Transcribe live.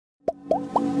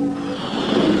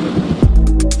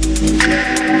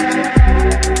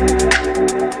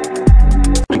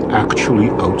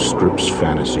outstrips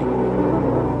fantasy.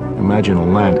 Imagine a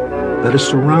land that is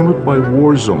surrounded by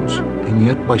war zones and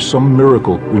yet by some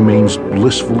miracle remains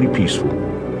blissfully peaceful.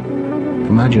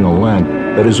 Imagine a land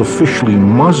that is officially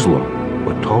Muslim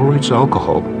but tolerates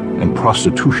alcohol and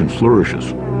prostitution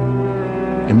flourishes.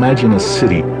 Imagine a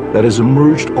city that has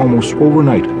emerged almost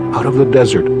overnight out of the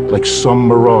desert like some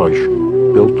mirage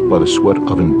built by the sweat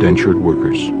of indentured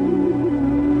workers.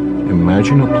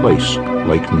 Imagine a place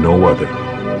like no other.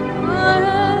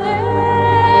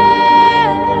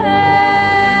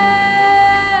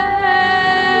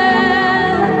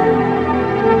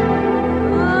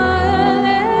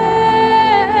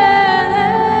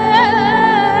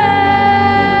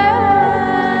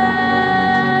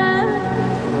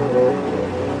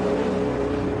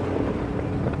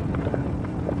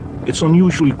 It's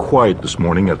unusually quiet this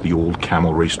morning at the old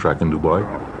camel racetrack in Dubai.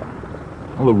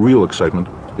 All the real excitement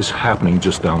is happening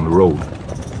just down the road.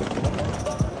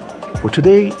 For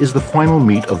today is the final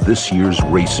meet of this year's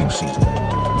racing season.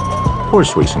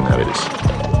 Horse racing, that is.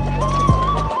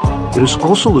 It is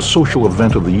also the social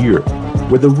event of the year,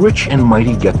 where the rich and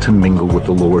mighty get to mingle with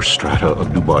the lower strata of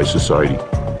Dubai society.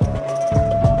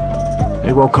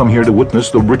 They've all come here to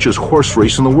witness the richest horse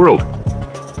race in the world.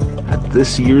 At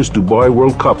this year's Dubai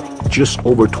World Cup, just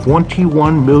over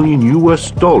 $21 million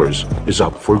is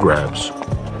up for grabs.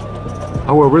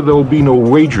 However, there will be no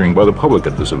wagering by the public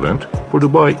at this event, for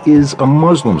Dubai is a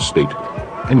Muslim state,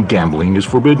 and gambling is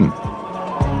forbidden.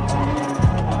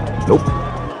 Nope,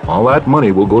 all that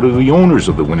money will go to the owners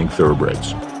of the winning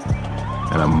thoroughbreds.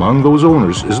 And among those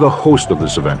owners is the host of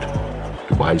this event,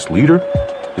 Dubai's leader,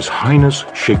 His Highness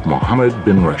Sheikh Mohammed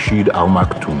bin Rashid Al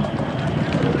Maktoum.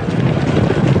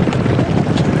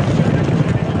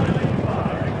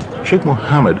 Sheikh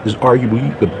Mohammed is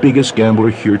arguably the biggest gambler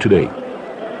here today.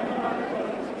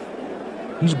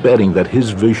 He's betting that his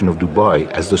vision of Dubai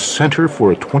as the center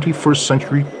for a 21st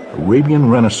century Arabian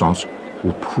Renaissance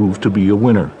will prove to be a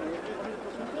winner.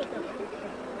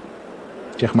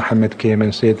 Sheikh Mohammed came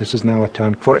and said this is now a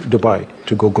time for Dubai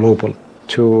to go global,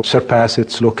 to surpass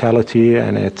its locality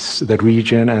and the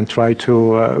region and try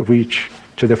to reach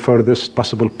to the furthest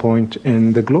possible point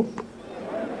in the globe.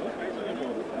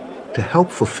 To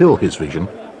help fulfill his vision,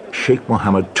 Sheikh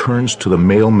Mohammed turns to the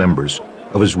male members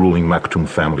of his ruling Maktoum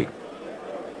family.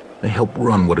 They help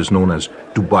run what is known as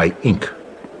Dubai Inc.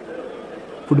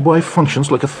 For Dubai functions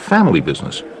like a family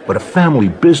business, but a family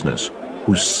business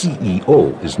whose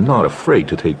CEO is not afraid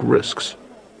to take risks.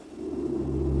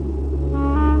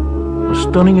 A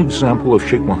stunning example of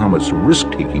Sheikh Mohammed's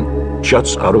risk-taking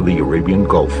juts out of the Arabian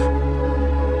Gulf.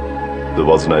 There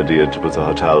was an idea to put a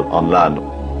hotel on land.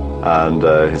 And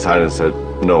His Highness said,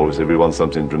 no, he said, we want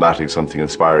something dramatic, something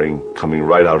inspiring coming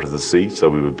right out of the sea. So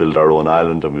we would build our own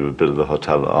island and we would build a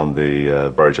hotel on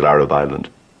the Burj Al Arab island.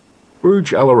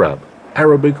 Burj Al Arab,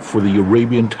 Arabic for the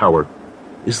Arabian Tower,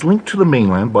 is linked to the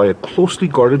mainland by a closely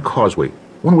guarded causeway,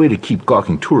 one way to keep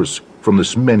gawking tourists from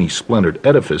this many-splendored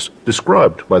edifice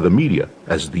described by the media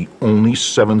as the only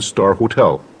 7-star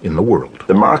hotel in the world.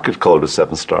 The market called it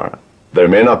 7-star. There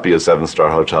may not be a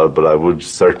 7-star hotel, but I would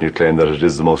certainly claim that it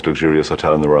is the most luxurious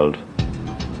hotel in the world.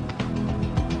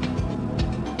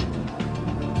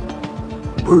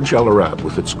 Burj Al Arab,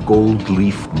 with its gold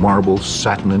leaf, marble,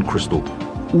 satin, and crystal,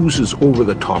 oozes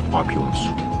over-the-top opulence.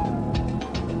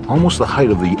 Almost the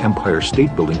height of the Empire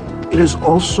State Building, it is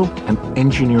also an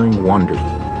engineering wonder,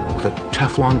 with a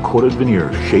Teflon-coated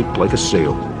veneer shaped like a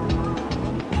sail.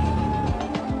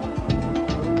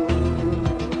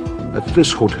 At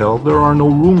this hotel, there are no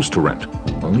rooms to rent,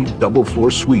 only double-floor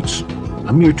suites,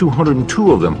 a mere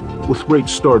 202 of them, with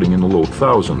rates starting in the low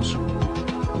thousands.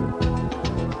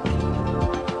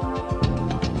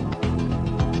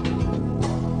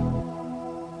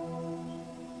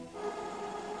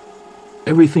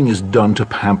 Everything is done to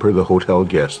pamper the hotel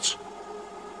guests.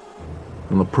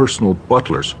 From the personal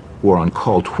butlers, who are on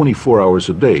call 24 hours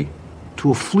a day,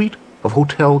 to a fleet of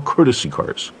hotel courtesy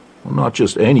cars. Well, not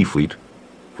just any fleet,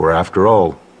 for after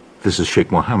all, this is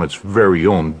Sheikh Mohammed's very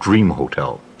own dream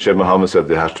hotel. Sheikh Mohammed said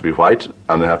they have to be white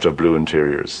and they have to have blue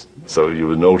interiors. So you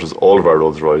will notice all of our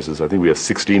Rolls Royces, I think we have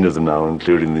 16 of them now,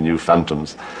 including the new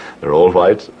Phantoms. They're all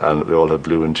white and they all have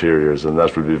blue interiors, and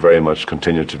that will be very much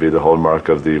continue to be the hallmark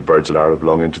of the Burj Al Arab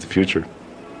long into the future.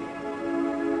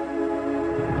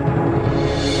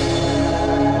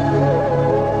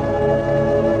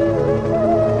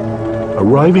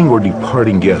 Arriving or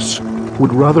departing guests who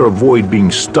would rather avoid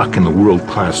being stuck in the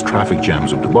world-class traffic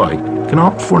jams of Dubai can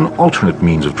opt for an alternate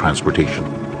means of transportation.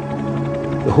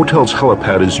 The hotel's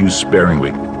helipad is used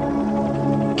sparingly.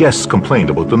 Guests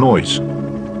complained about the noise.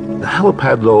 The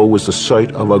helipad, though, was the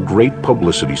site of a great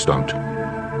publicity stunt.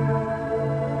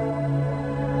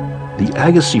 The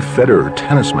Agassi Federer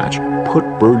tennis match put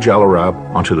Burj Al Arab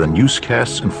onto the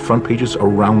newscasts and front pages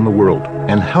around the world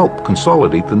and helped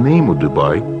consolidate the name of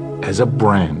Dubai as a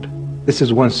brand. This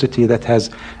is one city that has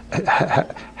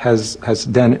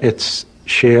done its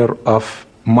share of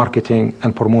marketing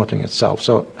and promoting itself.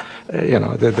 So,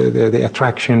 the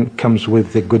attraction comes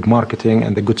with the good marketing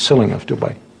and the good selling of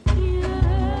Dubai.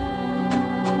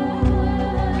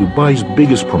 Dubai's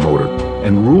biggest promoter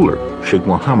and ruler, Sheikh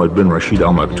Mohammed bin Rashid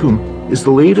Al Maktoum, is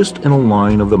the latest in a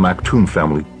line of the Maktoum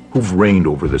family who've reigned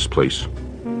over this place.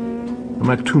 The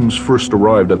Maktoums first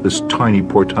arrived at this tiny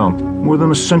port town more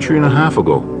than a century and a half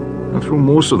ago, and through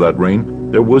most of that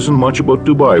reign, there wasn't much about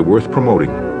Dubai worth promoting.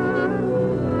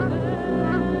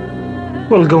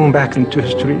 Well, going back into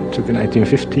history to the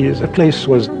 1950s, the place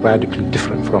was radically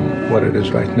different from what it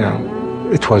is right now.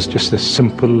 It was just a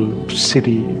simple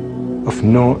city of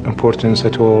no importance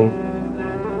at all.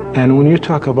 And when you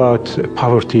talk about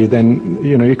poverty, then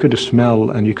you could smell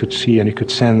and you could see and you could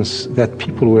sense that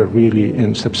people were really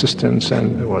in subsistence,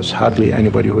 and there was hardly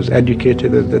anybody who was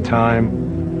educated at the time.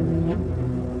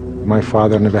 My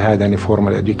father never had any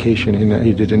formal education.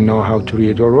 He didn't know how to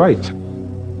read or write.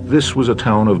 This was a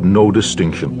town of no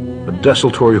distinction, a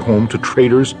desultory home to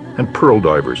traders and pearl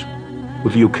divers,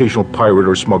 with the occasional pirate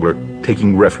or smuggler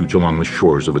taking refuge along the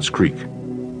shores of its creek.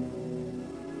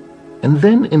 And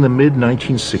then in the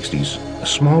mid-1960s, a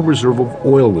small reserve of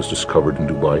oil was discovered in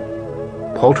Dubai,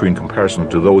 paltry in comparison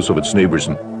to those of its neighbors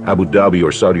in Abu Dhabi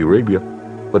or Saudi Arabia,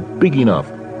 but big enough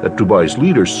that Dubai's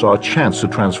leaders saw a chance to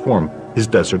transform his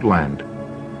desert land.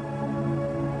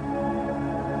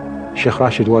 Sheikh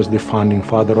Rashid was the founding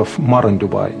father of modern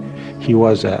Dubai. He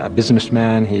was a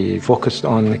businessman, he focused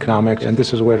on economics, and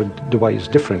this is where Dubai is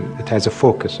different. It has a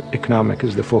focus. Economic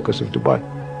is the focus of Dubai.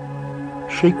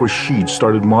 Sheikh Rashid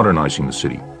started modernizing the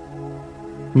city.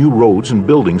 New roads and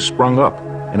buildings sprung up,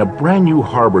 and a brand new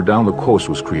harbor down the coast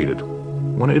was created.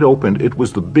 When it opened, it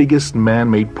was the biggest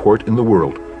man-made port in the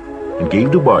world and gave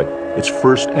Dubai its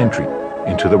first entry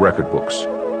into the record books.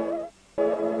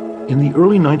 In the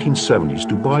early 1970s,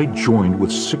 Dubai joined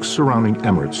with 6 surrounding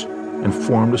emirates and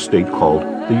formed a state called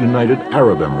the United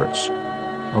Arab Emirates.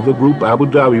 Of the group, Abu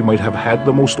Dhabi might have had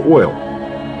the most oil,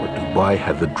 but Dubai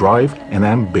had the drive and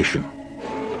ambition.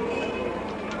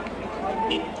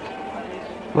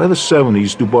 By the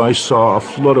 70s, Dubai saw a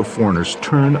flood of foreigners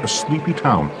turn a sleepy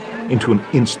town into an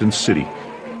instant city.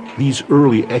 These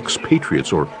early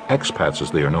expatriates, or expats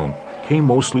as they are known, came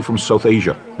mostly from South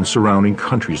Asia and surrounding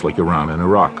countries like Iran and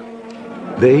Iraq.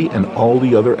 They and all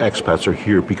the other expats are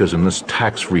here because in this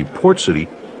tax-free port city,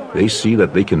 they see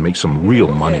that they can make some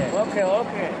real money.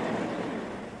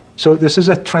 So this is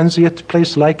a transient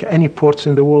place like any ports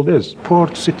in the world is.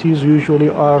 Port cities usually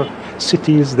are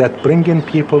cities that bring in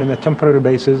people on a temporary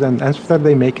basis, and after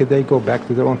they make it, they go back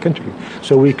to their own country.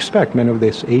 So we expect many of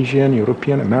these Asian,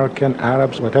 European, American,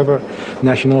 Arabs, whatever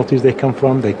nationalities they come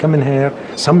from, they come in here.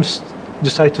 Some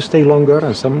decide to stay longer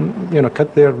and some,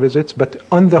 cut their visits, but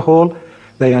on the whole,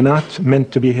 they are not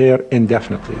meant to be here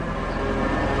indefinitely.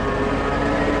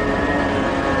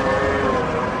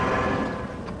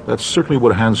 That's certainly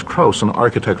what Hans Krauss, an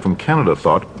architect from Canada,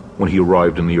 thought when he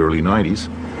arrived in the early 90s.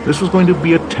 This was going to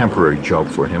be a temporary job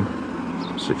for him.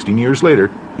 16 years later,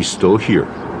 he's still here.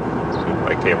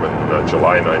 I came in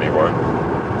July 91,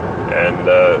 and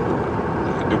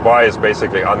Dubai is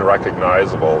basically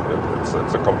unrecognizable.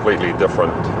 It's a completely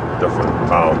different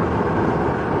town.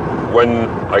 When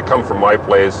I come from my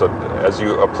place, as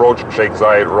you approach Sheikh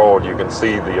Zayed Road, you can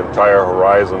see the entire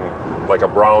horizon like a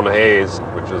brown haze,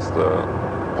 which is the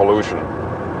pollution.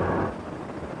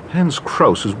 Hans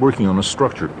Krauss is working on a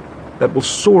structure that will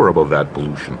soar above that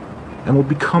pollution and will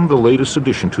become the latest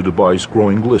addition to Dubai's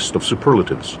growing list of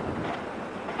superlatives.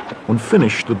 When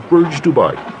finished, the Burj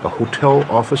Dubai, a hotel,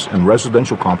 office, and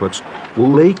residential complex, will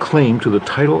lay claim to the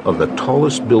title of the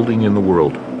tallest building in the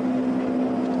world.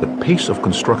 The pace of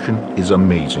construction is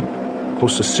amazing.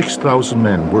 Close to 6,000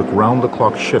 men work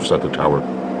round-the-clock shifts at the tower,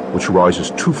 which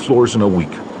rises 2 floors in a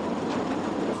week.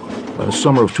 By the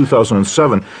summer of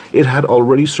 2007, it had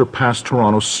already surpassed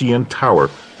Toronto's CN Tower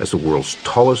as the world's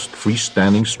tallest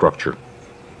freestanding structure.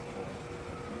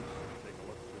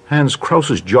 Hans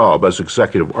Krauss's job as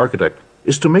executive architect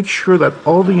is to make sure that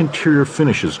all the interior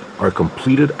finishes are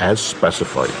completed as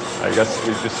specified. I guess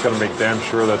we just got to make damn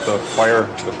sure that the fire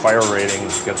rating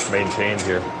gets maintained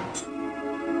here.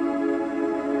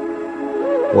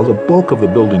 While the bulk of the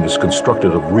building is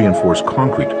constructed of reinforced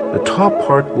concrete, the top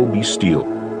part will be steel,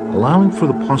 allowing for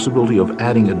the possibility of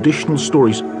adding additional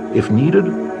stories if needed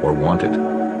or wanted.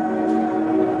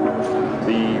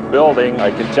 The building,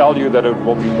 I can tell you that it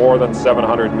will be more than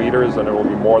 700 meters and it will be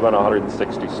more than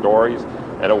 160 stories.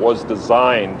 And it was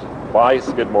designed by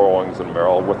Skidmore, Owings &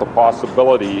 Merrill with the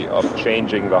possibility of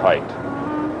changing the height.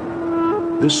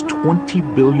 This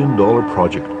 $20 billion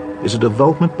project is a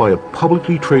development by a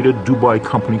publicly traded Dubai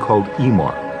company called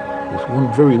Emaar, with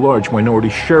one very large minority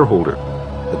shareholder,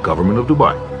 the government of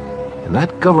Dubai. And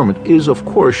that government is, of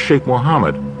course, Sheikh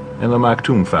Mohammed and the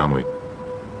Maktoum family.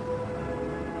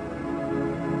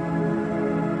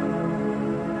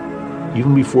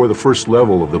 Even before the first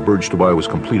level of the Burj Dubai was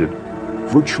completed,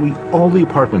 virtually all the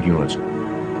apartment units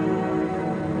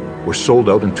were sold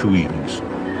out in 2 evenings.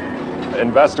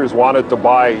 Investors wanted to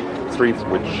buy 3,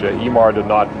 which Emaar did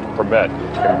not permit.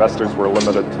 Investors were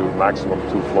limited to maximum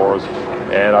 2 floors.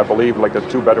 And I believe like a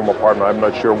 2-bedroom apartment, I'm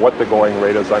not sure what the going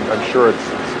rate is. I'm sure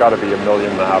it's got to be $1.5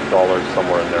 million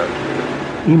somewhere in there.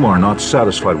 Emaar, not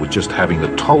satisfied with just having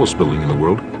the tallest building in the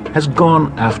world, has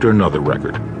gone after another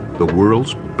record, the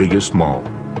world's biggest mall.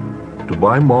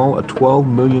 Dubai Mall, a 12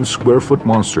 million square foot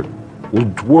monster, will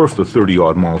dwarf the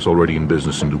 30-odd malls already in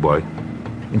business in Dubai,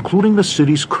 including the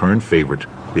city's current favorite,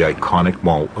 the iconic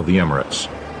Mall of the Emirates.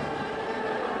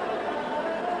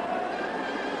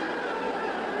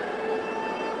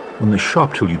 When the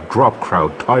shop till you drop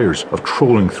crowd tires of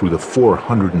trolling through the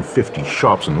 450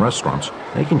 shops and restaurants,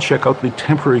 they can check out the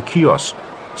temporary kiosks,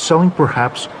 selling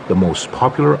perhaps the most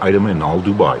popular item in all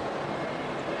Dubai: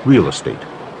 real estate.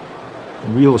 The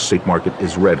real estate market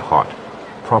is red hot.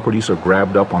 Properties are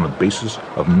grabbed up on the basis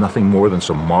of nothing more than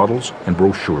some models and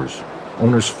brochures.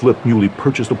 Owners flip newly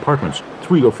purchased apartments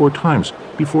 3 or 4 times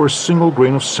before a single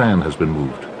grain of sand has been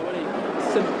moved.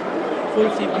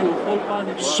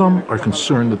 Some are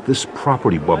concerned that this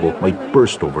property bubble might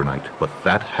burst overnight, but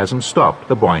that hasn't stopped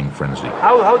the buying frenzy.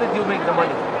 How did you make the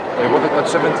money? I bought it at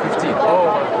 715.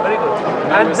 Oh, very good.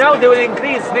 And now they will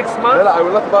increase next month? Well, I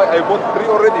will not buy. I bought 3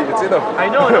 already. It's enough. I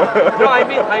know. No, I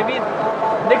mean,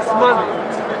 next month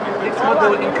they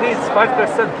will increase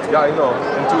 5%. Yeah, I know.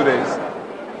 In 2 days.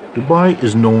 Dubai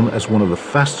is known as one of the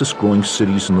fastest growing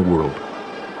cities in the world.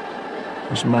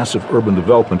 This massive urban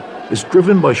development is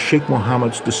driven by Sheikh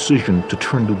Mohammed's decision to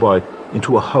turn Dubai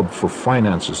into a hub for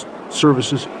finances,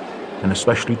 services, and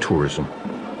especially tourism.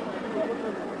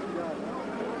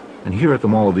 And here at the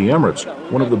Mall of the Emirates,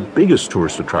 one of the biggest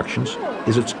tourist attractions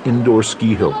is its indoor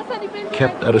ski hill,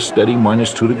 kept at a steady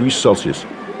 -2 degrees Celsius,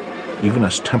 even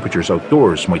as temperatures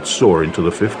outdoors might soar into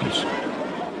the 50s.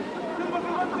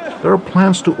 There are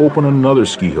plans to open another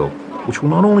ski hill, which will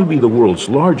not only be the world's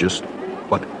largest,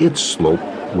 but its slope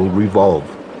will revolve.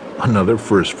 Another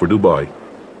first for Dubai.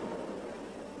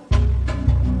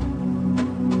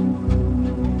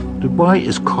 Dubai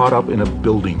is caught up in a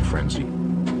building frenzy.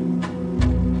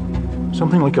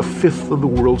 Something like 1/5 of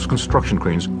the world's construction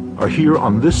cranes are here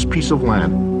on this piece of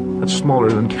land that's smaller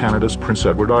than Canada's Prince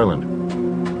Edward Island.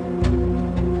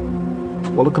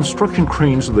 While the construction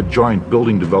cranes of the giant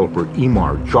building developer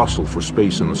Emaar jostle for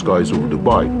space in the skies over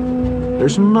Dubai,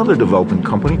 there's another development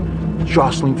company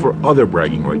jostling for other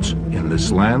bragging rights in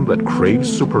this land that craves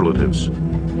superlatives.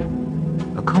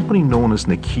 A company known as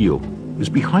Nikhil is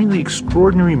behind the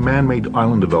extraordinary man-made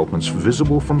island developments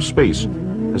visible from space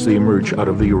as they emerge out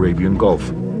of the Arabian Gulf.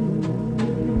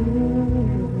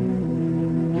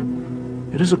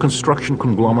 It is a construction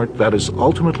conglomerate that is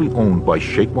ultimately owned by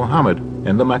Sheikh Mohammed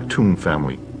and the Maktoum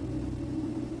family.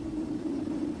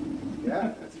 Yeah,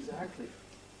 that's exactly.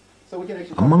 So we can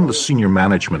actually Among the senior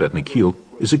management at Nikhil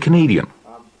is a Canadian.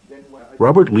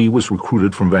 Robert Lee was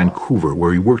recruited from Vancouver,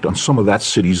 where he worked on some of that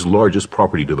city's largest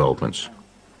property developments.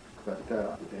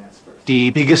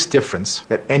 The biggest difference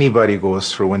that anybody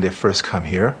goes through when they first come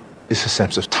here is a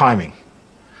sense of timing.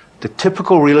 The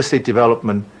typical real estate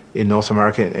development in North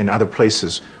America and other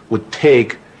places would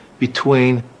take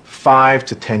between 5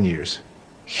 to 10 years.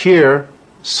 Here,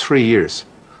 it's 3 years.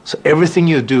 So everything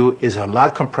you do is a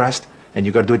lot compressed, and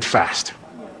you got to do it fast.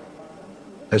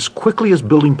 As quickly as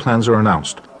building plans are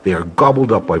announced, they are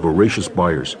gobbled up by voracious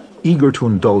buyers, eager to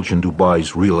indulge in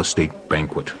Dubai's real estate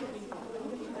banquet.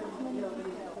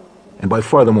 And by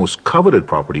far the most coveted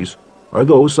properties are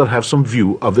those that have some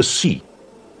view of the sea.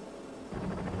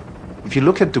 If you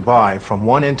look at Dubai from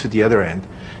one end to the other end,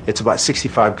 it's about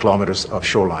 65 kilometers of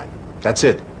shoreline. That's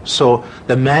it. So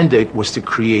the mandate was to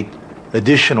create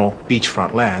additional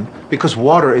beachfront land because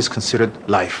water is considered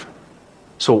life.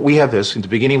 So we have this. In the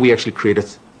beginning, we actually created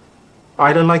an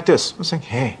island like this. I was saying,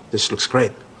 hey, this looks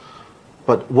great.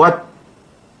 But what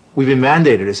we've been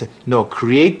mandated is, no,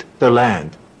 create the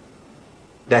land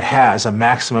that has a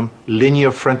maximum linear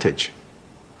frontage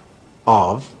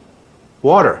of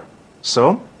water.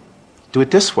 So do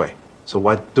it this way. So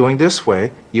by doing this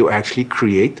way, you actually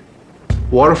create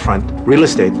waterfront real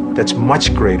estate that's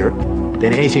much greater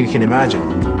than anything you can imagine.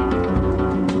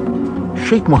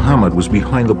 Sheikh Mohammed was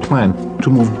behind the plan to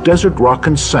move desert rock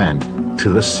and sand to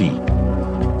the sea.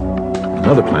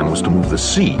 Another plan was to move the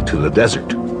sea to the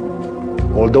desert.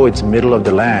 Although it's middle of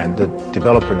the land, the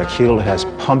developer Nakhil has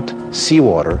pumped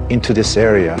seawater into this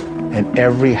area, and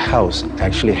every house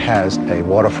actually has a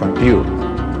waterfront view.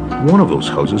 One of those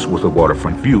houses with a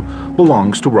waterfront view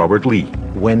belongs to Robert Lee.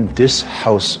 When this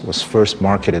house was first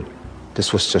marketed,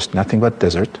 this was just nothing but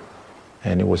desert,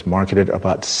 and it was marketed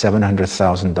about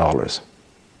 $700,000.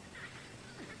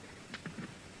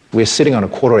 We're sitting on a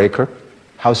quarter acre.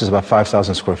 House is about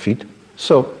 5,000 square feet,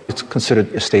 so it's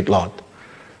considered estate lot.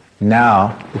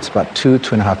 Now it's about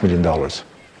 $2.5 million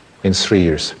in 3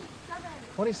 years.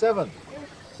 27.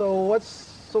 So what's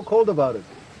so cold about it?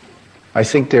 I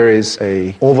think there is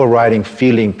a overriding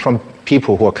feeling from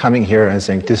people who are coming here and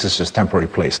saying this is just a temporary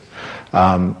place.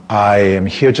 I am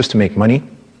here just to make money,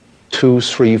 2,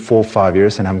 3, 4, 5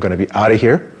 years, and I'm going to be out of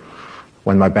here.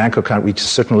 When my bank account reaches a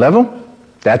certain level,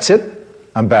 that's it,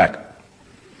 I'm back.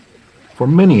 For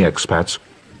many expats,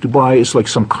 Dubai is like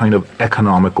some kind of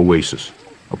economic oasis,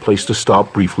 a place to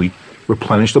stop briefly,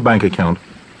 replenish the bank account,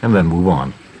 and then move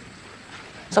on.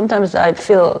 Sometimes I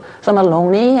feel somewhat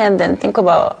lonely and then think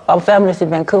about our families in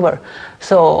Vancouver.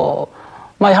 So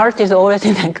my heart is always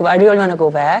in Vancouver. I really want to go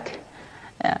back.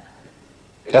 Yeah.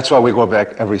 That's why we go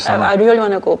back every summer. I really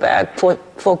want to go back for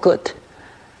good.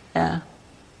 Yeah.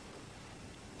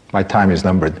 My time is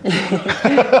numbered.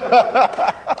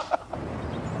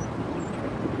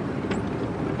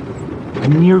 A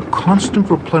near constant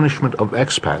replenishment of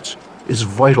expats is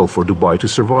vital for Dubai to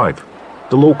survive.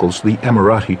 The locals, the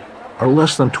Emirati, are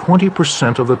less than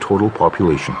 20% of the total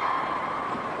population.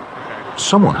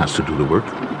 Someone has to do the work.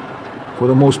 For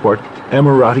the most part,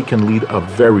 Emirati can lead a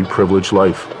very privileged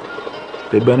life.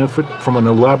 They benefit from an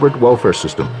elaborate welfare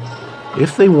system.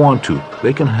 If they want to,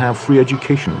 they can have free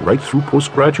education right through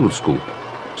postgraduate school,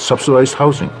 subsidized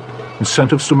housing,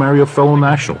 incentives to marry a fellow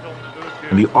national,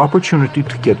 and the opportunity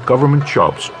to get government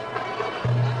jobs.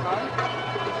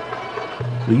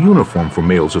 The uniform for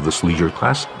males of this leisure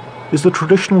class is the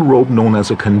traditional robe known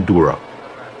as a kandura.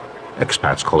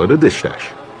 Expats call it a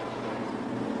dishdash.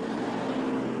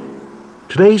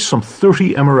 Today, some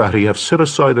 30 Emirati have set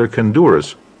aside their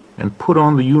kanduras and put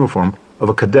on the uniform of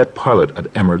a cadet pilot at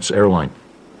Emirates Airline.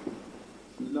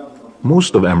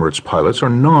 Most of Emirates pilots are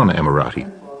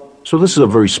non-Emirati, so this is a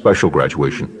very special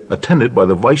graduation, attended by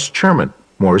the Vice Chairman,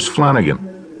 Maurice Flanagan,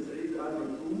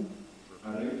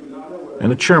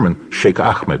 and the Chairman, Sheikh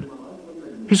Ahmed.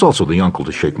 He's also the uncle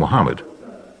to Sheikh Mohammed.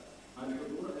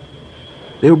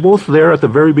 They were both there at the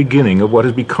very beginning of what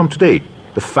has become today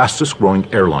the fastest growing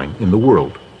airline in the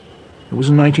world. It was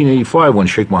in 1985 when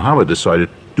Sheikh Mohammed decided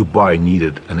Dubai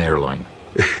needed an airline.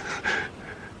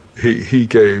 He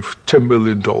gave $10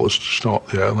 million to start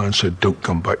the airline and said, don't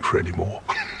come back for any more.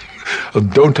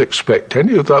 And don't expect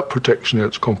any of that protection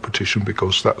against competition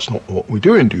because that's not what we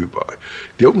do in Dubai.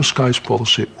 The open skies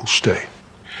policy will stay.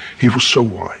 He was so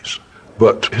wise.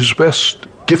 But his best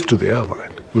gift to the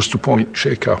airline was to appoint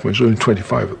Sheikh Ahmed, who was only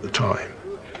 25 at the time,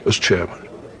 as chairman.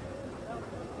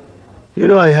 You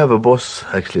know, I have a boss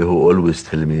actually who always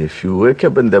tell me, if you wake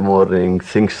up in the morning,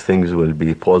 things will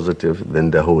be positive,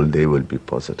 then the whole day will be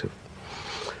positive.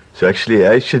 So actually,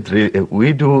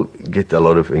 we do get a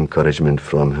lot of encouragement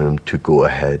from him to go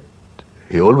ahead.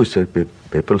 He always said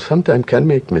people sometimes can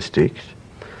make mistakes.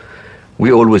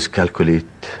 We always calculate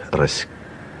risk.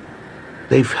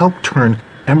 They've helped turn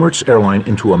Emirates Airline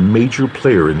into a major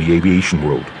player in the aviation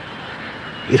world.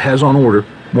 It has on order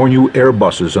more new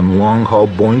Airbuses and long-haul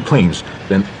Boeing planes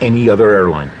than any other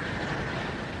airline.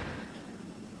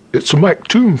 It's a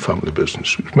Maktoum family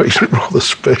business, which makes it rather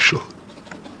special.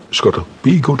 It's got to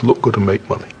be good, look good, and make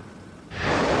money.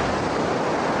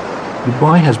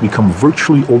 Dubai has become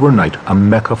virtually overnight a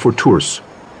mecca for tourists,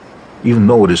 even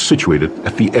though it is situated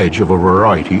at the edge of a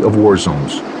variety of war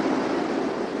zones.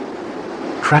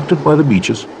 Attracted by the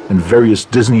beaches and various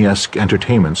Disney-esque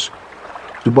entertainments,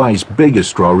 Dubai's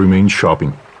biggest draw remains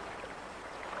shopping.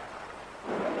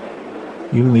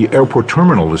 Even the airport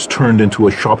terminal is turned into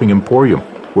a shopping emporium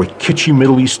where kitschy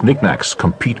Middle East knickknacks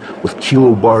compete with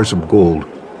kilo bars of gold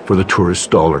for the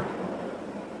tourist dollar.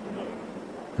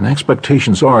 And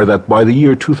expectations are that by the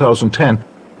year 2010,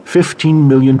 15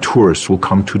 million tourists will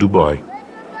come to Dubai.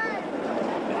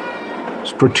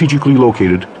 Strategically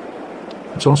located,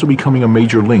 it's also becoming a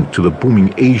major link to the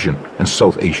booming Asian and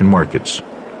South Asian markets.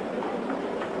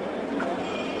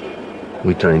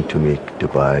 We're trying to make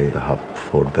Dubai a hub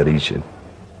for the region.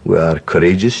 We are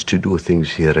courageous to do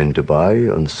things here in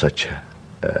Dubai on such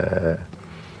a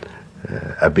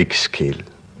big scale.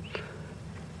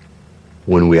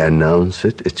 When we announce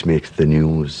it, it makes the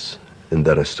news in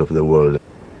the rest of the world.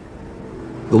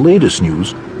 The latest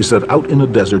news is that out in the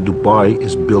desert, Dubai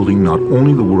is building not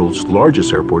only the world's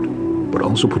largest airport, but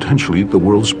also potentially the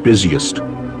world's busiest.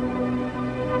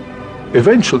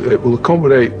 Eventually, it will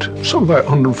accommodate something like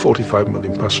 145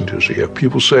 million passengers a year.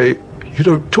 People say, you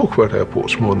don't talk about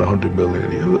airports more than 100 million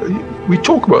a year. We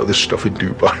talk about this stuff in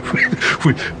Dubai.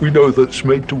 we know that it's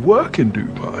made to work in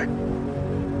Dubai.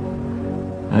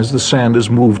 As the sand is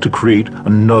moved to create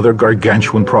another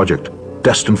gargantuan project,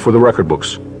 destined for the record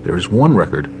books, there is one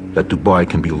record that Dubai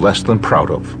can be less than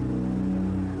proud of.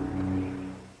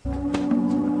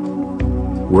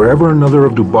 Wherever another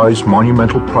of Dubai's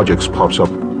monumental projects pops up,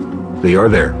 they are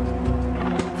there.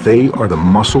 They are the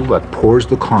muscle that pours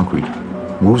the concrete,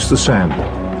 moves the sand,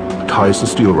 ties the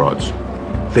steel rods.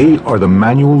 They are the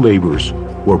manual laborers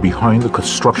who are behind the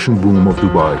construction boom of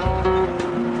Dubai.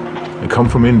 They come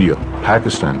from India,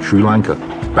 Pakistan, Sri Lanka,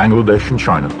 Bangladesh, and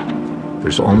China.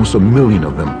 There's almost 1 million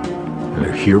of them, and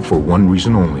they're here for one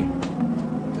reason only.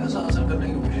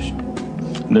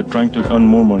 They're trying to earn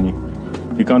more money.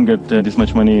 You can't get this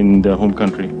much money in their home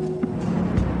country.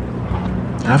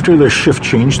 After their shift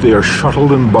change, they are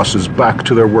shuttled in buses back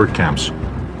to their work camps,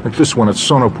 like this one at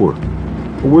Sonapur,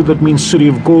 a word that means city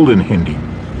of gold in Hindi.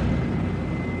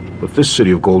 But this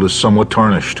city of gold is somewhat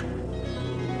tarnished.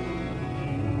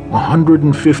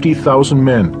 150,000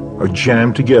 men are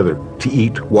jammed together to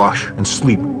eat, wash, and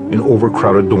sleep in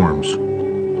overcrowded dorms.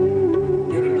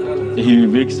 He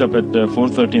wakes up at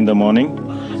 4:30 in the morning,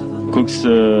 cooks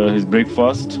his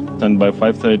breakfast, and by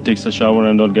 5:30 takes a shower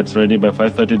and all, gets ready. By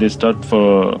 5:30 they start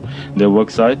for their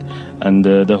work site, and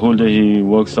the whole day he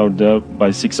works out there.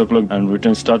 By 6 o'clock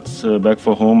and starts back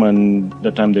for home, and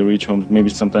the time they reach home, maybe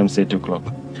sometimes 8 o'clock.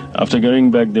 After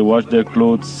getting back, they wash their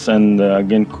clothes and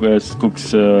again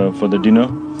cooks for the dinner,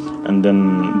 and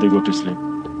then they go to sleep.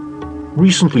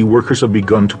 Recently, workers have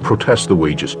begun to protest the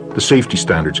wages, the safety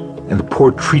standards, and the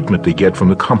poor treatment they get from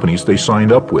the companies they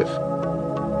signed up with.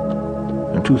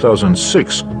 In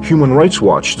 2006, Human Rights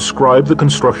Watch described the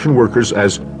construction workers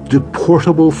as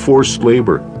deportable forced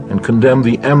labor and condemned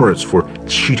the Emirates for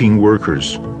cheating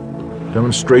workers.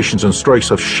 Demonstrations and strikes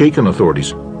have shaken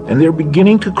authorities, and they're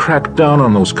beginning to crack down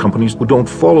on those companies who don't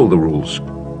follow the rules.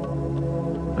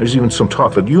 There's even some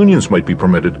talk that unions might be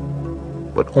permitted,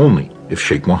 but only if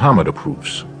Sheikh Mohammed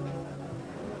approves.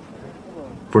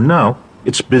 For now,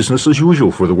 it's business as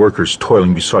usual for the workers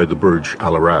toiling beside the Burj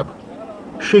Al Arab.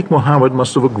 Sheikh Mohammed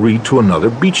must have agreed to another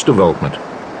beach development.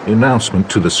 The announcement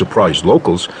to the surprised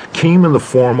locals came in the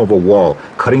form of a wall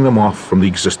cutting them off from the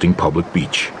existing public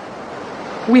beach.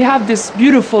 We have this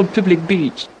beautiful public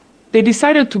beach. They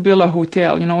decided to build a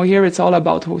hotel. You know, here it's all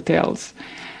about hotels.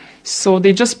 So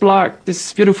they just blocked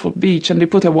this beautiful beach and they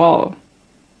put a wall.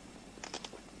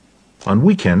 On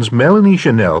weekends, Melanie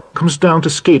Janelle comes down to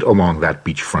skate along that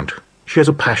beachfront. She has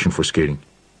a passion for skating.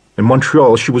 In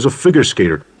Montreal, she was a figure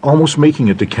skater, almost making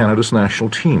it to Canada's national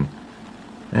team.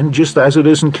 And just as it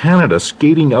is in Canada,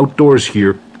 skating outdoors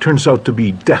here turns out to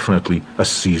be definitely a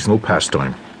seasonal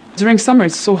pastime. During summer,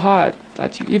 it's so hot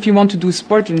that if you want to do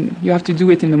sport, you have to do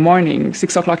it in the morning,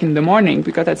 6 o'clock in the morning,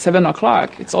 because at 7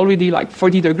 o'clock, it's already like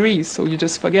 40 degrees, so you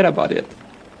just forget about it.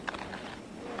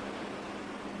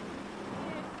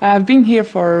 I've been here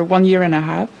for 1 year and a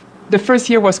half. The first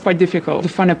year was quite difficult to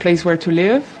find a place where to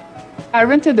live. I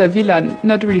rented a villa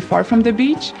not really far from the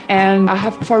beach, and I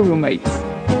have 4 roommates.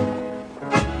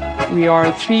 We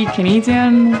are 3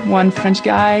 Canadian, 1 French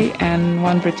guy, and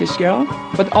 1 British girl,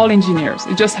 but all engineers.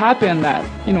 It just happened that,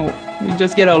 we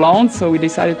just get along, so we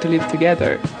decided to live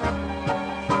together.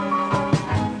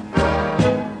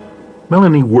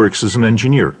 Melanie works as an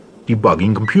engineer,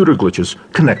 debugging computer glitches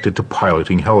connected to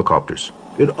piloting helicopters.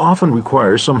 It often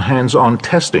requires some hands-on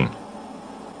testing.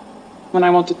 When I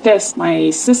want to test my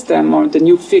system or the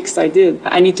new fix I did,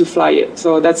 I need to fly it.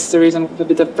 So that's the reason for a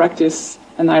bit of practice,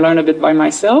 and I learn a bit by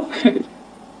myself.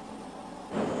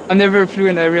 I never flew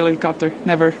in a real helicopter,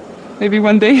 never. Maybe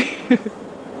one day.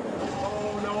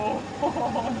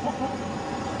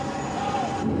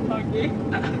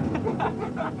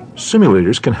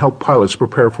 Simulators can help pilots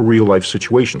prepare for real-life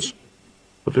situations.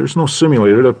 But there's no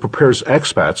simulator that prepares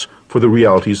expats for the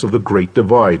realities of the Great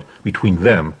Divide between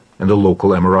them and the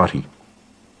local Emirati.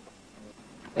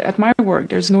 At my work,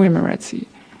 there's no Emirati.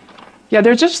 Yeah,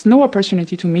 there's just no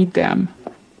opportunity to meet them.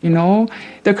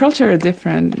 The culture is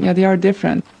different. Yeah, they are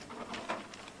different.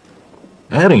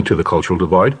 Adding to the cultural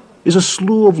divide is a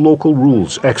slew of local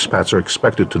rules expats are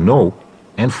expected to know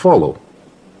and follow.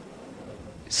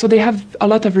 So they have a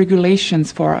lot of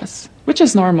regulations for us, which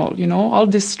is normal, you know, all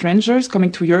these strangers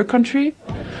coming to your country.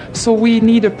 So we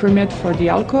need a permit for the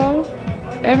alcohol.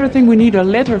 Everything, we need a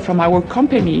letter from our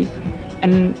company.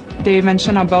 And they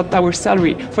mention about our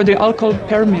salary. For the alcohol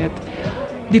permit,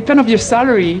 depend of your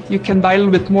salary, you can buy a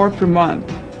little bit more per month.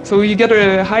 So you get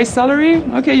a high salary,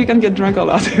 okay, you can get drunk a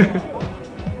lot.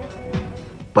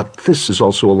 But this is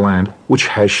also a land which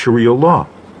has Sharia law.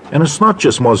 And it's not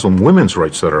just Muslim women's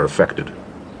rights that are affected.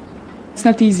 It's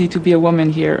not easy to be a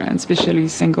woman here, and especially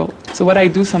single. So what I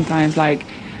do sometimes, like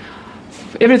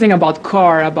everything about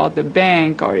car, about the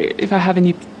bank, or if I have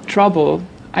any trouble,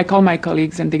 I call my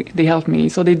colleagues and they help me.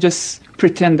 So they just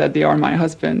pretend that they are my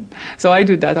husband. So I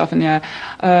do that often, yeah.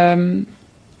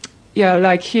 Yeah,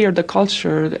 like here, the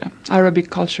culture, the Arabic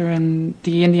culture and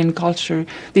the Indian culture,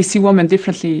 they see women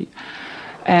differently.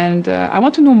 And I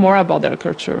want to know more about their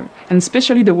culture, and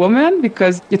especially the women,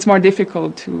 because it's more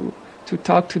difficult to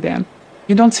talk to them.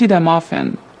 You don't see them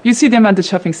often. You see them at the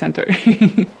shopping center.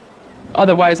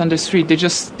 Otherwise, on the street, they're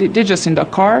just in the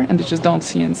car and they just don't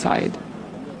see inside.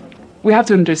 We have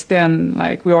to understand,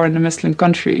 like, we are in a Muslim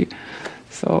country,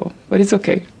 so, but it's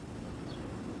okay.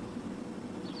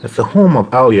 At the home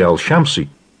of Alia Al-Shamsi,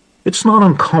 it's not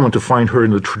uncommon to find her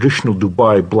in the traditional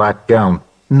Dubai black gown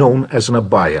known as an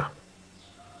abaya.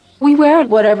 We wear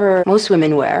whatever most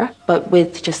women wear, but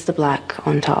with just the black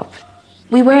on top.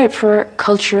 We wear it for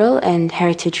cultural and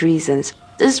heritage reasons.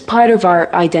 This is part of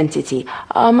our identity.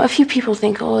 A few people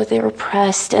think, oh, they're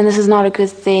oppressed and this is not a good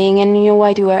thing, and you know,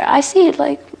 why do I see it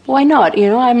like, why not? You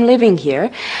know, I'm living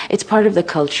here. It's part of the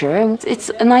culture. It's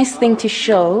a nice thing to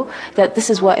show that this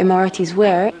is what Emiratis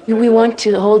wear. We want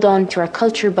to hold on to our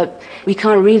culture, but we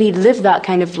can't really live that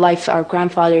kind of life our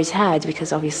grandfathers had,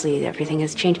 because obviously everything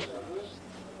has changed.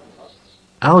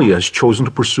 Alia has chosen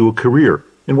to pursue a career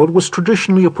in what was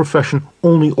traditionally a profession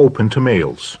only open to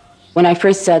males. When I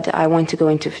first said I want to go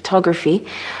into photography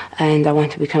and I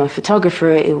want to become a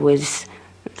photographer,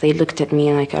 they looked at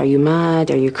me like, are you mad?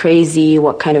 Are you crazy?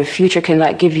 What kind of future can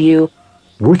that give you?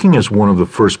 Working as one of the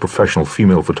first professional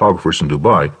female photographers in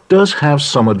Dubai does have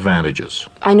some advantages.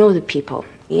 I know the people,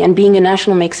 and being a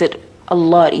national makes it a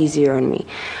lot easier on me.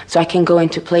 So I can go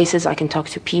into places, I can talk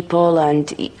to people,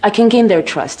 and I can gain their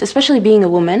trust. Especially being a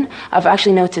woman, I've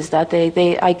actually noticed that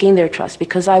I gain their trust,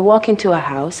 because I walk into a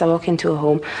house, I walk into a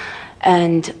home,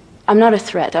 and I'm not a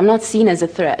threat. I'm not seen as a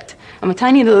threat. I'm a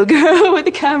tiny little girl with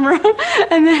a camera,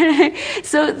 and then,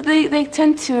 so they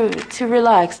tend to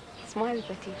relax. Smile,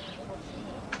 Betty.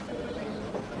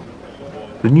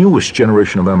 The newest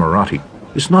generation of Emirati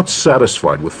is not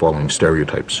satisfied with following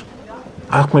stereotypes.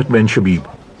 Ahmed Ben Shabib,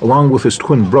 along with his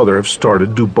twin brother, have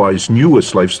started Dubai's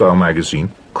newest lifestyle magazine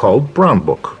called Brown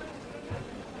Book.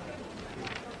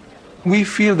 We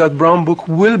feel that Brown Book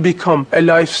will become a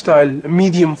lifestyle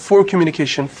medium for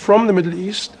communication from the Middle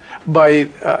East by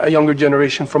a younger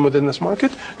generation from within this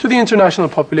market to the international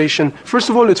population. First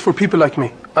of all, it's for people like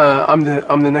me. I'm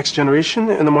the next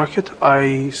generation in the market.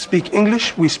 I speak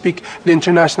English. We speak the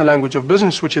international language of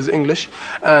business, which is English,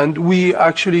 and we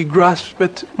actually grasp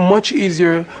it much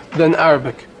easier than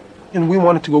Arabic. And we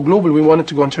want it to go global. We want it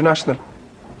to go international.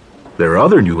 Their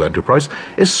other new enterprise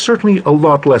is certainly a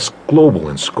lot less global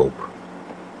in scope.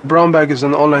 Brown Bag is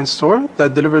an online store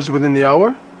that delivers within the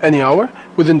hour, any hour,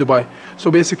 within Dubai. So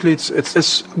basically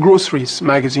it's groceries,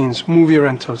 magazines, movie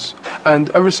rentals. And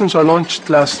ever since I launched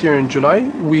last year in July,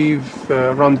 we've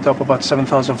rounded up about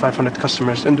 7,500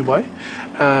 customers in Dubai,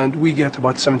 and we get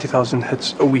about 70,000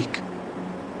 hits a week.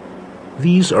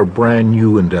 These are brand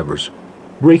new endeavors,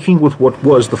 breaking with what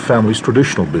was the family's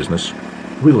traditional business,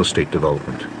 real estate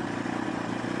development.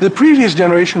 The previous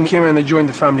generation came and they joined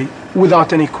the family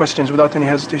without any questions, without any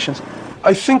hesitations.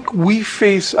 I think we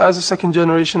face, as a second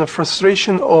generation, a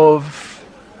frustration of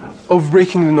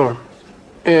breaking the norm,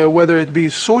 whether it be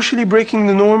socially breaking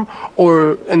the norm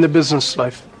or in the business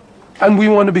life. And we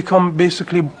want to become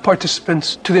basically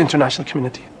participants to the international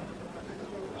community.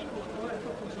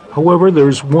 However, there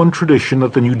is one tradition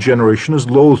that the new generation is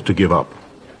loath to give up.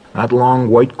 That long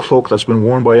white cloak that's been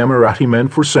worn by Emirati men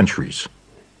for centuries.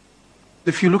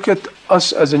 If you look at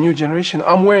us as a new generation,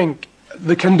 I'm wearing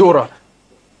the Kandora.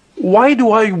 Why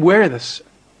do I wear this?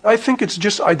 I think it's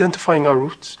just identifying our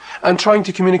roots and trying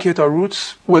to communicate our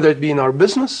roots, whether it be in our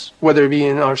business, whether it be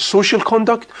in our social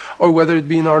conduct, or whether it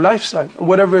be in our lifestyle,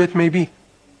 whatever it may be.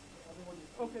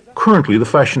 Currently, the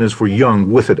fashion is for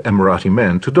young, withered Emirati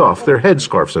men to doff their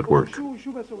headscarves at work.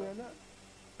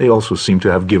 They also seem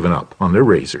to have given up on their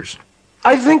razors.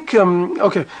 I think,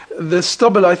 the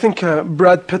stubble, I think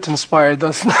Brad Pitt inspired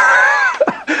us.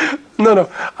 No,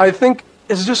 I think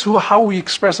it's just how we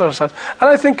express ourselves. And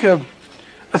I think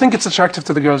I think it's attractive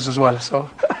to the girls as well, so.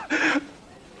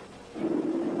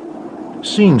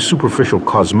 Seeing superficial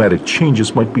cosmetic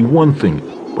changes might be one thing,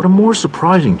 but a more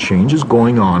surprising change is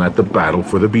going on at the battle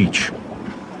for the beach.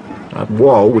 That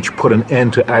wall, which put an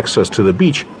end to access to the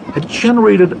beach, had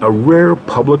generated a rare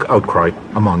public outcry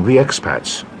among the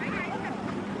expats.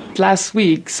 Last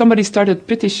week, somebody started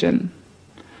petition.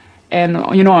 And,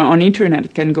 on internet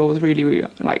it can go really,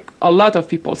 like, a lot of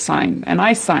people sign. And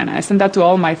I signed. I sent that to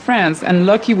all my friends. And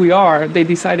lucky we are, they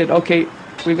decided, okay,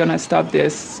 we're going to stop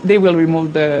this. They will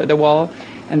remove the wall.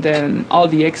 And then all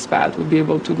the expats will be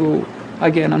able to go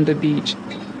again on the beach.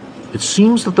 It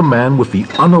seems that the man with the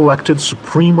unelected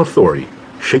supreme authority,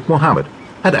 Sheikh Mohammed,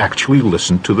 had actually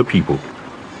listened to the people,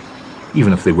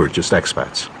 even if they were just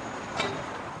expats.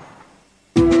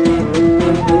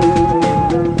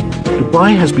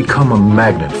 Dubai has become a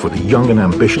magnet for the young and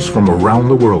ambitious from around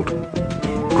the world,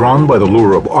 drawn by the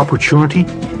lure of opportunity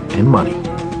and money.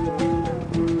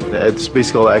 It's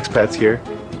basically all expats here.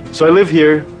 So I live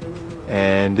here,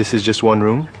 and this is just one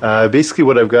room. Basically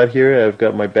what I've got here, I've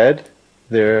got my bed.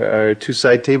 There are 2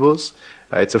 side tables.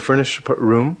 It's a furnished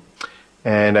room.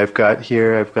 And I've got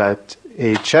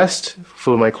a chest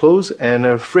full of my clothes and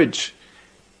a fridge.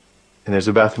 And there's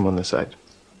a bathroom on the side.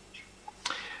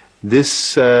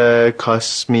 This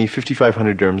costs me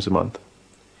 5,500 dirhams a month.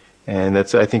 And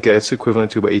I think that's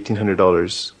equivalent to about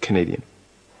 $1,800 Canadian.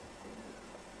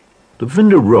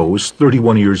 Devinder Rowe is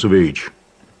 31 years of age.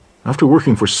 After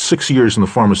working for 6 years in the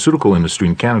pharmaceutical industry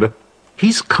in Canada,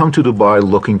 he's come to Dubai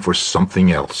looking for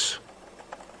something else.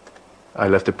 I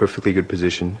left a perfectly good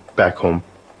position back home,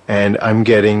 and I'm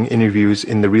getting interviews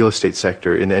in the real estate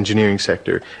sector, in the engineering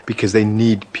sector, because they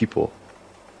need people.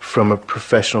 From a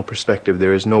professional perspective,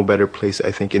 there is no better place,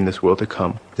 I think, in this world to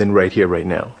come than right here, right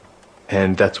now.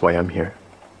 And that's why I'm here.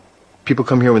 People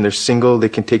come here when they're single, they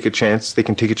can take a chance. They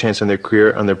can take a chance on their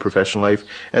career, on their professional life,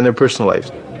 and their personal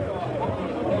lives.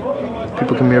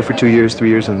 People come here for 2 years, 3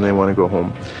 years, and they want to go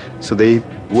home. So they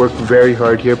work very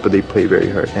hard here, but they play very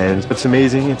hard. And it's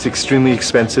amazing. It's extremely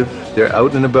expensive. They're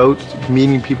out and about,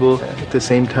 meeting people at the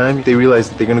same time. They realize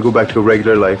that they're going to go back to a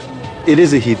regular life. It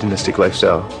is a hedonistic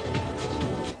lifestyle.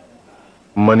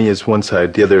 Money is one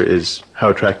side. The other is how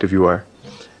attractive you are.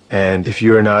 And if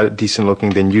you're not decent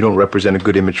looking, then you don't represent a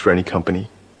good image for any company.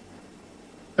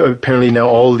 Apparently now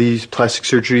all these plastic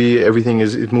surgery, everything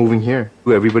is moving here.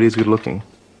 Everybody's good looking.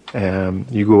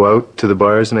 You go out to the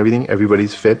bars and everything,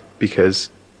 everybody's fit because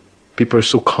people are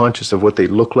so conscious of what they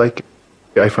look like.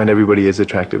 I find everybody is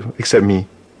attractive, except me.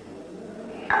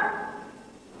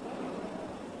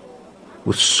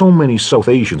 With so many South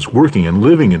Asians working and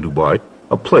living in Dubai,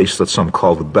 a place that some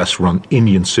call the best-run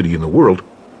Indian city in the world,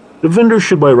 Devinder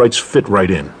should by rights fit right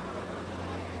in.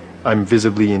 I'm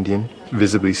visibly Indian,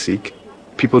 visibly Sikh.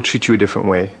 People treat you a different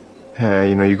way.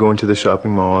 You go into the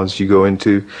shopping malls, you go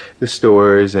into the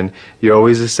stores, and you're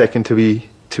always the second to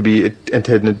be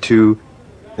attended to.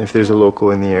 If there's a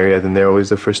local in the area, then they're always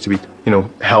the first to be,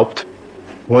 helped.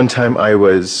 One time I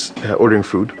was ordering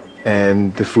food,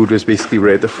 and the food was basically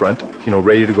right at the front,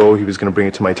 ready to go. He was going to bring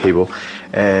it to my table,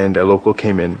 and a local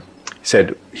came in,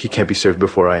 said he can't be served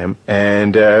before I am,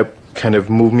 and kind of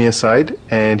moved me aside,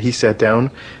 and he sat down.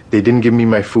 They didn't give me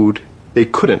my food. They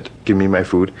couldn't give me my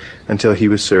food until he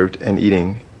was served and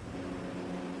eating.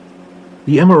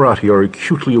 The Emirati are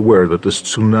acutely aware that this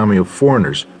tsunami of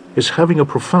foreigners is having a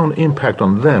profound impact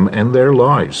on them and their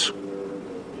lives.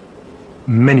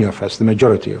 Many of us, the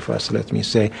majority of us, let me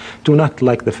say, do not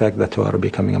like the fact that we are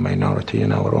becoming a minority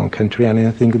in our own country. And I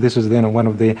think this is one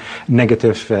of the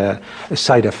negative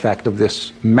side effects of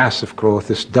this massive growth,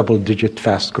 this double-digit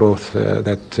fast growth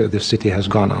that the city has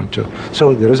gone on to.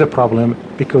 So there is a problem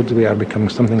because we are becoming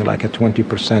something like a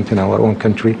 20% in our own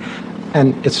country,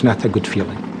 and it's not a good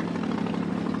feeling.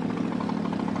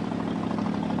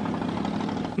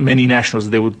 Many nationals,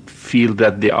 they would feel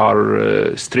that they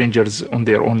are strangers on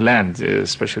their own land,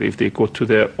 especially if they go to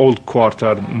the old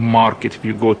quarter market. If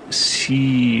you go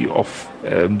sea of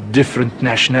different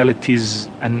nationalities,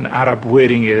 an Arab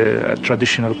wearing a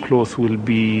traditional cloth will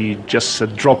be just a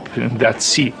drop in that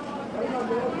sea.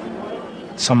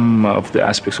 Some of the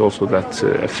aspects also that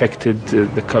affected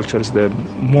the cultures, the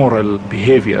moral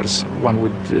behaviors. One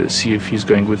would see if he's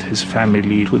going with his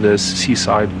family to the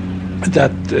seaside,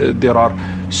 that there are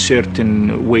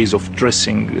certain ways of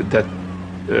dressing that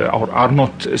are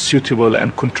not suitable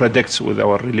and contradicts with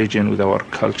our religion, with our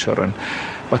culture,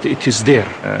 but it is there.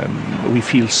 We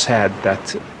feel sad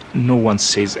that no one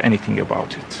says anything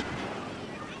about it.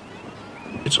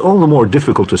 It's all the more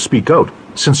difficult to speak out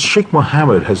since Sheikh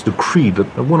Mohammed has decreed that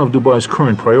one of Dubai's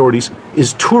current priorities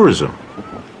is tourism.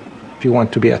 If you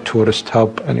want to be a tourist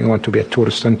hub and you want to be a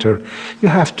tourist center, you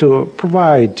have to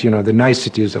provide, the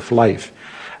niceties of life.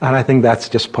 And I think that's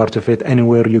just part of it.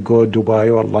 Anywhere you go,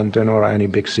 Dubai or London or any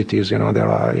big cities, there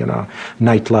are,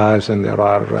 nightlives and there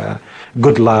are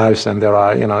good lives and there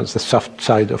are, it's the soft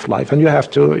side of life. And you have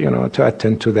to, to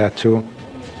attend to that too.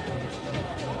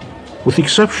 With the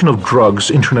exception of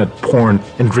drugs, internet porn,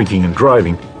 and drinking and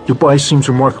driving, Dubai seems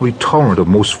remarkably tolerant of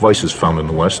most vices found in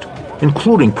the West,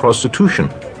 including prostitution.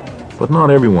 But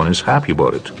not everyone is happy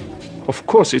about it. Of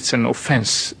course, it's an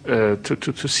offense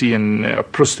to see a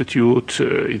prostitute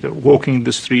either walking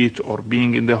the street or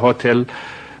being in the hotel,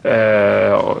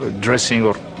 or dressing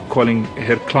or calling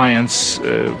her clients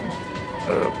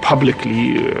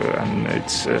publicly, and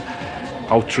it's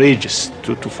outrageous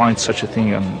to find such a thing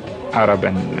in Arab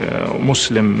and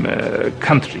Muslim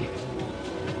country.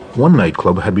 One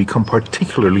nightclub had become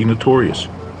particularly notorious.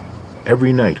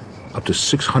 Every night, up to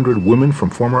 600 women from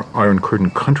former Iron Curtain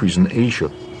countries in Asia,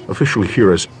 officially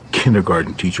here as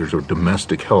kindergarten teachers or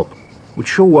domestic help, would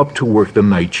show up to work the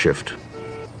night shift.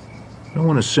 No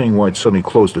one is saying why it suddenly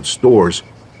closed its doors,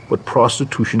 but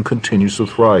prostitution continues to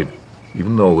thrive,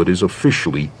 even though it is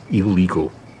officially illegal.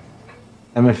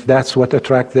 And if that's what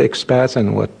attracts the expats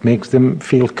and what makes them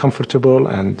feel comfortable,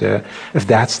 and if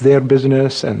that's their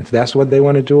business and if that's what they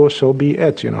want to do, so be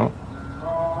it,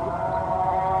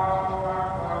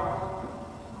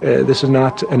 This is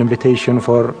not an invitation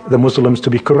for the Muslims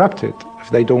to be corrupted. If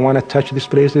they don't want to touch these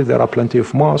places, there are plenty of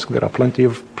mosques, there are plenty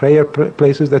of prayer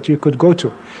places that you could go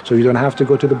to. So you don't have to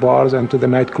go to the bars and to the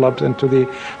nightclubs and to the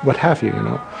what have you,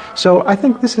 So I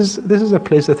think this is a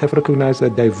place that have recognized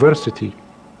that diversity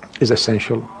is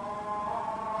essential.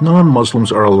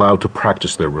 Non-Muslims are allowed to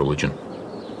practice their religion.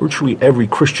 Virtually every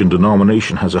Christian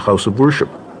denomination has a house of worship.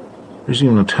 There's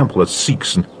even a temple that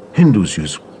Sikhs and Hindus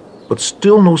use, but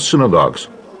still no synagogues.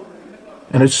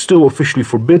 And it's still officially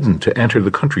forbidden to enter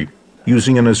the country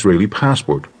using an Israeli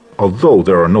passport, although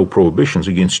there are no prohibitions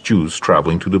against Jews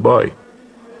traveling to Dubai.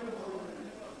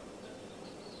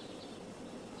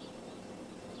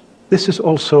 This is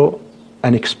also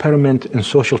an experiment in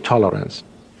social tolerance.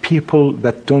 People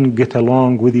that don't get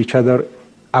along with each other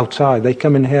outside, they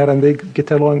come in here and they get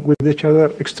along with each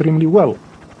other extremely well.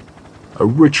 A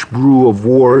rich brew of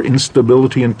war,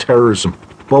 instability, and terrorism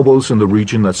bubbles in the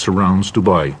region that surrounds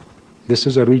Dubai. This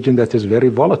is a region that is very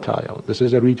volatile. This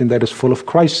is a region that is full of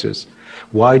crisis.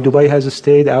 Why Dubai has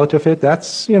stayed out of it,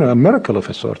 that's, a miracle of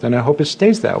a sort, and I hope it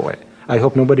stays that way. I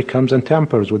hope nobody comes and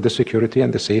tampers with the security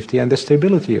and the safety and the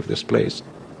stability of this place.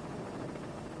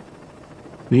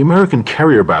 The American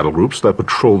carrier battle groups that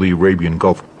patrol the Arabian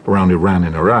Gulf around Iran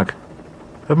and Iraq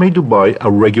have made Dubai a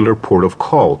regular port of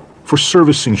call for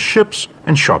servicing ships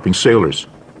and shopping sailors.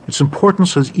 Its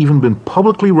importance has even been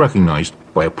publicly recognized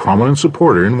by a prominent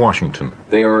supporter in Washington.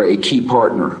 They are a key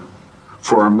partner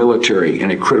for our military in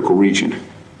a critical region.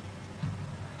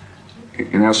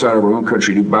 And outside of our own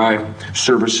country, Dubai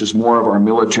services more of our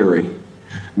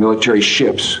military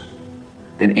ships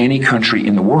than any country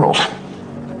in the world.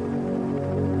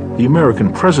 The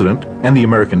American president and the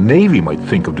American Navy might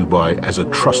think of Dubai as a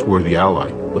trustworthy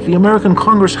ally, but the American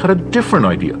Congress had a different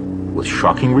idea, with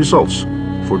shocking results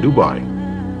for Dubai.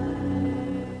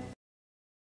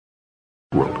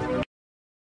 World.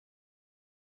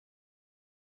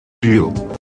 Deal.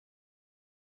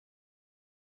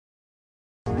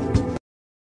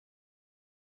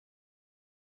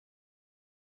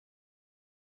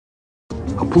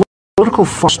 A political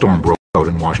firestorm broke out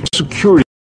in Washington. Security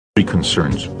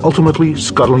concerns, ultimately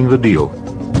scuttling the deal.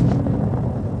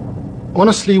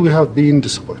 Honestly, we have been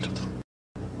disappointed.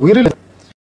 We really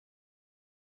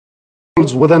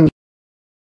within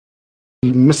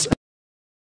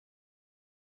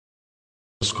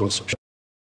misconception.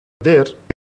 There,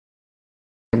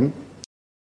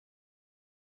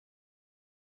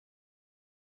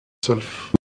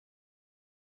 self.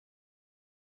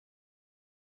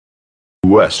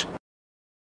 U.S.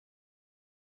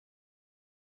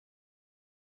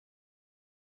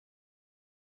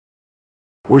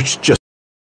 Which just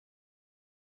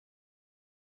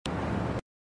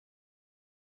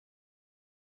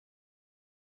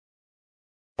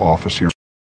office here.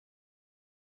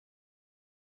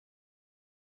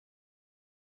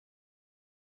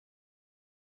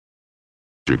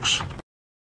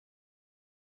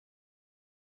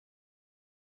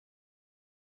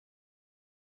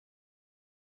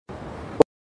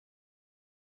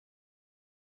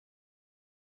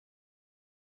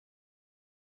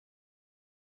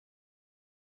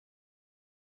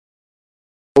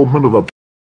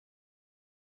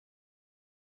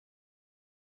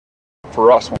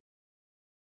 For us,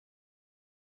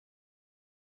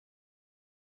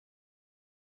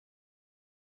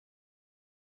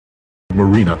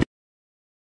 marina.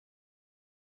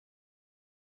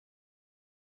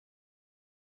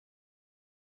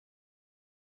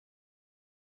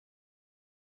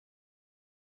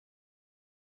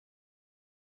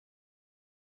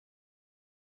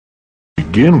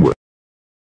 Begin with.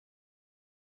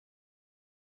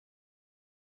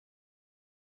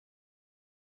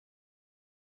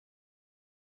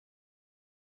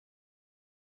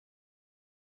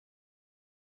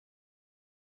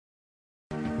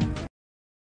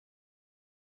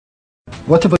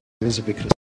 Whatever is a big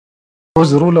risk.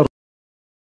 Was the ruler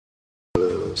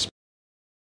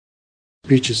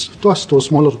speeches to us, to a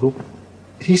smaller group,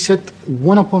 he said,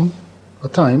 one upon a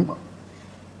time,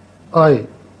 I,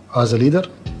 as a leader,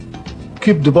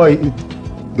 keep Dubai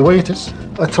the way it is,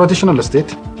 a traditional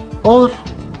state, or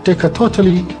take a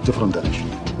totally different direction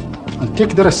and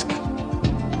take the risk.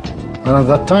 And at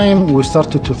that time, we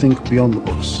started to think beyond the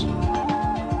box.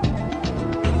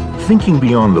 Thinking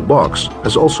beyond the box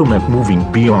has also meant moving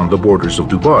beyond the borders of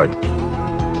Dubai.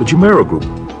 The Jumeirah Group,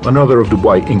 another of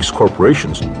Dubai Inc.'s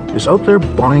corporations, is out there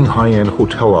buying high-end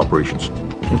hotel operations,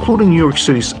 including New York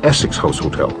City's Essex House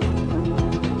Hotel.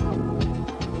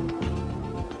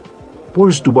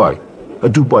 Bourse Dubai, a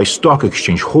Dubai Stock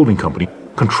Exchange holding company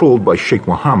controlled by Sheikh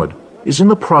Mohammed, is in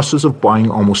the process of buying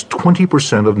almost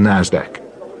 20% of NASDAQ,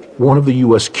 one of the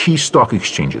U.S. key stock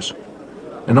exchanges,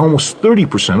 and almost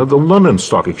 30% of the London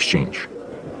Stock Exchange.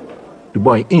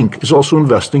 Dubai Inc. is also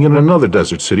investing in another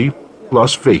desert city,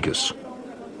 Las Vegas.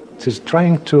 It is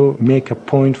trying to make a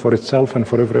point for itself and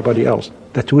for everybody else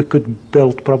that we could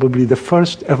build probably the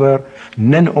first ever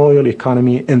non-oil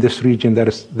economy in this region that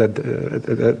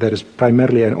is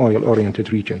primarily an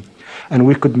oil-oriented region. And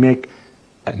we could make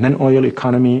a non-oil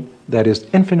economy that is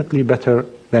infinitely better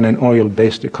than an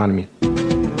oil-based economy.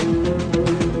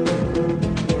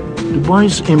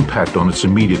 Dubai's impact on its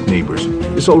immediate neighbors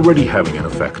is already having an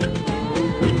effect.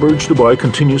 As Burj Dubai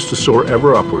continues to soar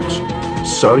ever upwards,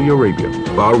 Saudi Arabia,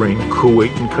 Bahrain,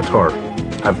 Kuwait, and Qatar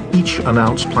have each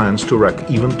announced plans to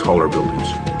erect even taller buildings.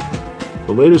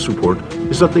 The latest report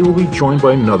is that they will be joined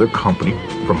by another company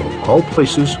from, of all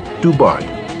places, Dubai.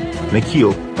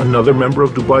 Nikhil, another member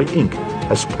of Dubai Inc.,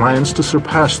 has plans to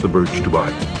surpass the Burj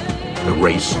Dubai. The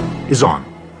race is on.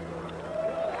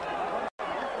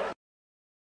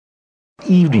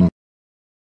 Evening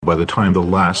by the time the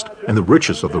last and the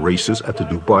richest of the races at the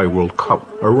Dubai World Cup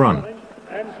are run.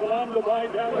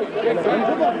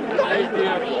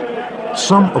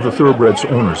 Some of the thoroughbreds'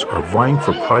 owners are vying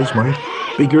for prize money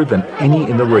bigger than any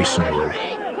in the racing world.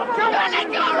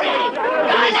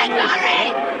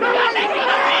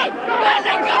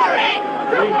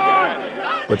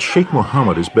 But Sheikh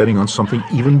Mohammed is betting on something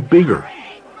even bigger,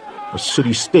 a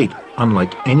city-state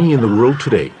unlike any in the world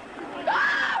today.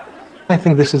 I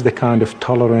think this is the kind of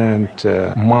tolerant,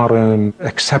 modern,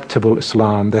 acceptable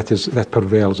Islam that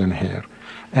prevails in here.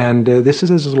 And this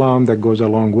is Islam that goes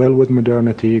along well with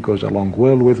modernity, goes along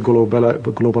well with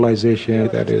globalization,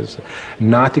 that is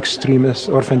not extremist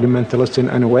or fundamentalist in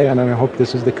any way, and I hope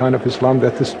this is the kind of Islam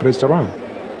that is spreads around.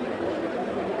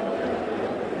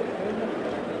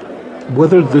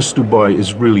 Whether this Dubai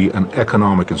is really an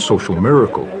economic and social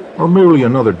miracle, or merely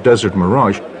another desert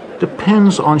mirage,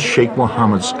 depends on Sheikh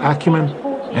Mohammed's acumen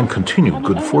and continued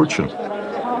good fortune.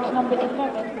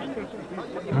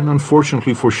 And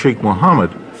unfortunately for Sheikh Mohammed,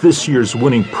 this year's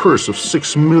winning purse of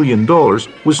 $6 million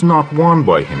was not won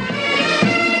by him.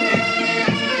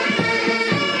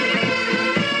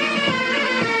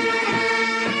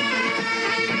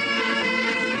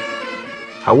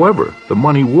 However, the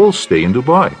money will stay in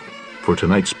Dubai, for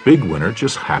tonight's big winner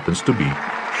just happens to be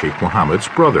Sheikh Mohammed's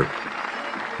brother.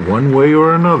 One way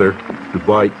or another,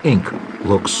 Dubai Inc.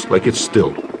 looks like it's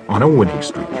still on a winning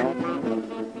streak.